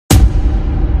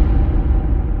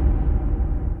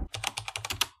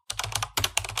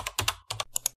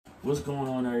What's going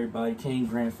on, everybody? King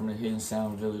Grant from the Hidden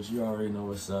Sound Village. You already know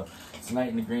what's up. Tonight,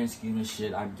 in the grand scheme of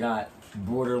shit, I got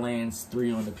Borderlands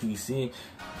 3 on the PC.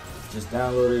 Just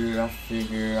downloaded it. I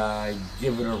figured I'd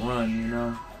give it a run, you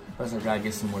know? Plus, I gotta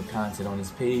get some more content on this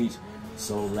page.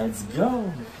 So, let's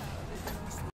go!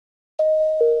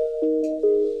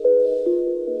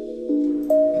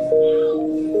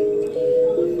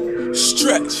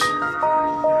 Stretch.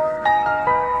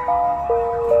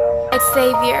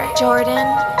 Xavier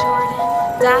Jordan.com.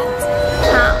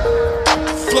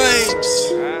 Flames.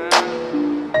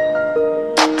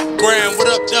 Graham, what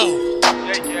up, though?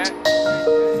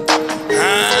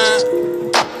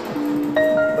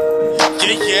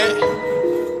 Yeah.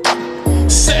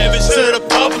 Savage to the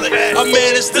public, a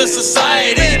menace to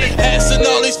society. Asking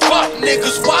all these fuck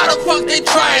niggas, why the fuck they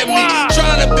trying me?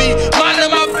 Trying to be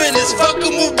minding my business,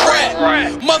 fucking with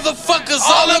brat. Motherfuckers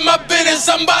all in my business,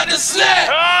 I'm about to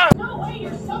snap. No way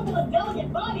your supple and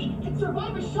delicate body can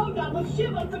survive a showdown with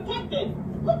shit unprotected.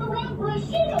 Look around for a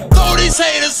shield. Throw these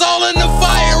haters all in the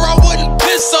fire, I wouldn't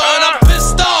piss on. I'm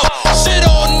pissed off. Shit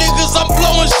on niggas, I'm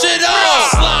blowing shit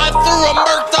off. Slide through a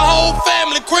murk the whole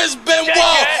family, Chris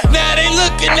Benoit. Now they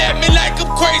looking at me like I'm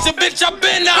crazy, bitch, I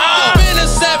been out. Been a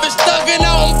savage, thugging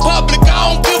out in public,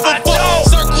 I don't give a fuck.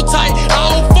 Circle tight, I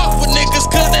don't fuck with niggas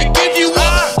cause they give you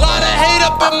up. Lot of hate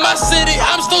up in my city,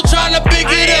 I'm still trying to big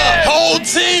it up. Whole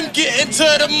team getting to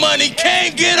the money,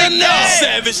 can't get enough.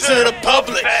 Savage to the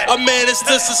public, a menace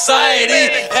to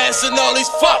society. Asking all these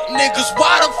fuck niggas,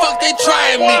 why the fuck they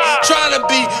trying me? Trying to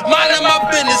be minding my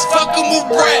business, fucking with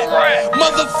brat.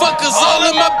 Motherfuckers all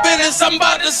in my business, I'm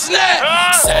about to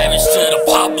snap. Savage to the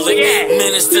public,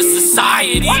 menace to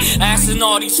society. Asking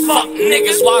all these fuck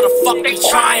niggas, why the fuck they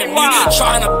trying me?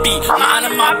 Trying to be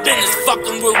minding my business,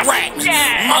 fucking with rap.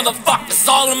 Motherfuckers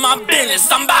all in my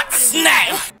business, I'm about to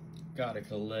snap. Gotta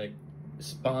collect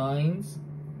spines.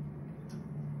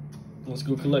 Let's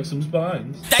go collect some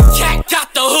spines. That cat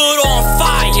got the hood on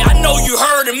fire, I know you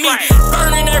heard of me.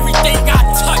 Burning everything I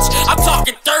touch, I'm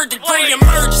talking third degree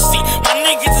emergency. My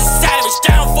niggas is savage,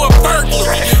 down for a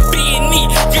burglary. B&E,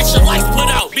 get your life put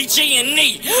out,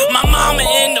 BG&E. My mama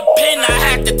in the pen, I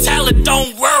had to tell her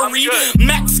don't worry.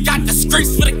 Max got the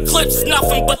streets for the clips,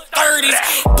 nothing but 30s.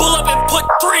 Pull up and put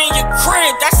 3 in your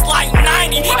crib, that's like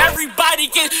 90. Everybody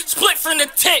get split from the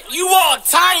tip, you all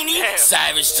tiny.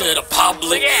 Savage to the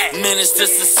public, menace to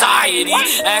society.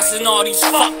 Asking all these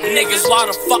fuck niggas, why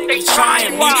the fuck they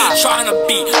trying me? Trying to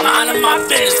be minding my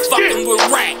business, fucking with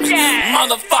rap.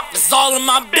 Motherfuckers all in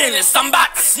my business, I'm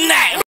about to snap.